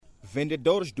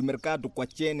Vendedores do Mercado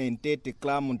Kwachena em Tete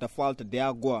clamam da falta de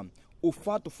água. O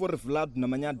fato foi revelado na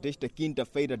manhã desta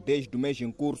quinta-feira, 10 do mês em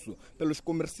curso, pelos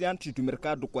comerciantes do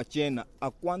Mercado Kwachena,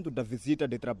 a quando da visita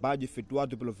de trabalho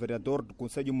efetuado pelo vereador do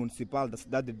Conselho Municipal da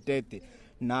cidade de Tete,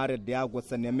 na área de água e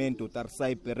saneamento,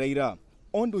 Tarsai Pereira,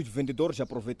 onde os vendedores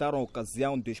aproveitaram a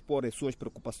ocasião de expor as suas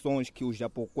preocupações que os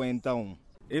apoquentam.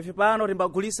 Ivi pano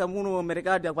rimbagulisa muno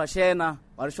Mercado ya Kwachena,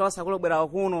 walishosa kulobera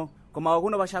kuno, koma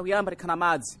wakuno bashakuyamba rikana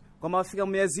madzi. Koma wafika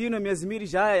miezi miwili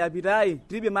jaya yabirai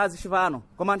tribe madzi chivano.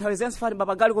 Koma nthawi zense fati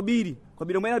mbapagali kobiri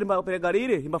mwena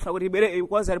rimbaperegarire rimbafuna kuti libere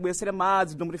kwanza ribwesere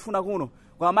madzi ndomrifuna kuno.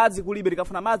 Koma madzi kulibe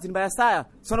rikafuna madzi rimbayasaya.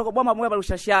 Sono koboma mwe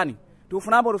palushashani.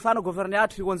 Tufunambo rufano governo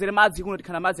yathu tikonzere madzi kuno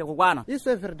tikana madzi yakukwana. Isso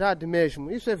é verdade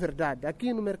mesmo, isso é verdade.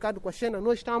 Aqui no Mercado Kwachena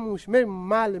nós estamos mesmo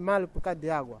mal por causa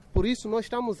de água. Por isso nós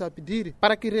estamos a pedir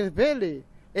para que revele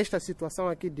esta situação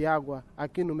aqui de água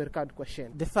aqui no Mercado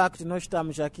Kwachena. De facto, nós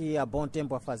estamos aqui há bom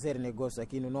tempo a fazer negócio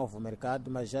aqui no novo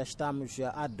mercado, mas já estamos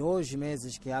há 2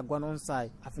 meses que a água não sai.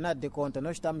 Afinal de contas,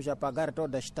 nós estamos a pagar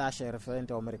todas as taxas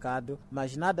referentes ao mercado,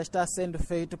 mas nada está sendo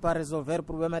feito para resolver o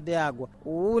problema de água.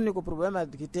 O único problema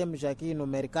que temos aqui no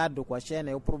Mercado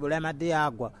Kwachena é o problema de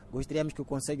água. Gostaríamos que o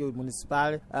Conselho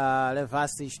Municipal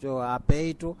levasse isto a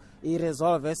peito e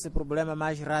resolve esse problema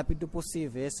mais rápido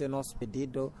possível. Esse é o nosso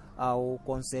pedido ao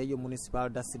Conselho Municipal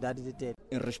da cidade de Tete.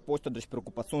 Em resposta das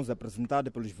preocupações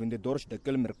apresentadas pelos vendedores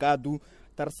daquele mercado,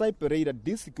 Tarsai Pereira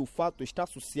disse que o fato está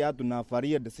associado na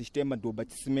avaria do sistema de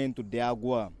abastecimento de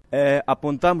água.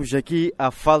 Apontamos aqui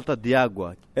a falta de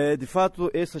água. De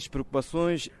fato, essas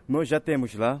preocupações nós já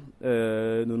temos lá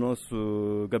no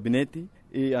nosso gabinete.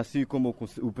 E assim como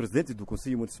o presidente do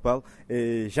Conselho Municipal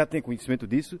já tem conhecimento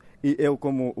disso, e eu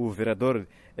como o vereador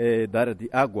da área de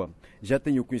água já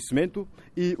tenho conhecimento,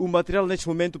 e o material neste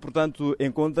momento, portanto,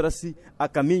 encontra-se a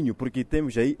caminho, porque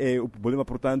temos aí o problema,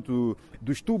 portanto,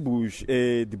 dos tubos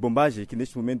de bombagem que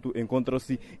neste momento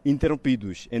encontram-se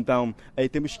interrompidos. Então, aí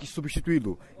temos que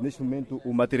substituí-lo. Neste momento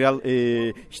o material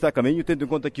está a caminho, tendo em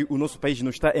conta que o nosso país não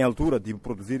está em altura de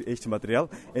produzir este material,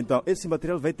 então esse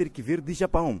material vai ter que vir de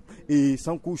Japão. E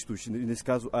são custos, nesse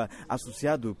caso,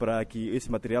 associados para que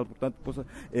esse material, portanto, possa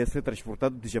ser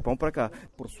transportado de Japão para cá.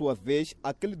 Por sua vez,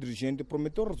 aquele dirigente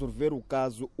prometeu resolver o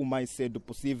caso o mais cedo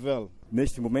possível.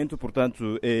 Neste momento,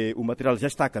 portanto, o material já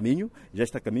está a caminho,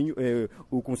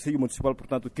 o Conselho Municipal,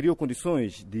 portanto, criou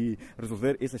condições de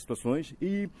resolver essas situações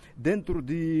e dentro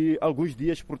de alguns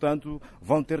dias, portanto,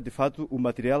 vão ter de fato o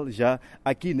material já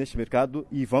aqui neste mercado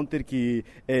e vão ter que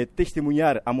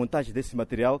testemunhar a montagem desse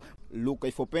material.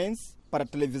 Lucas Fopense, para a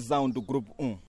televisão do Grupo 1.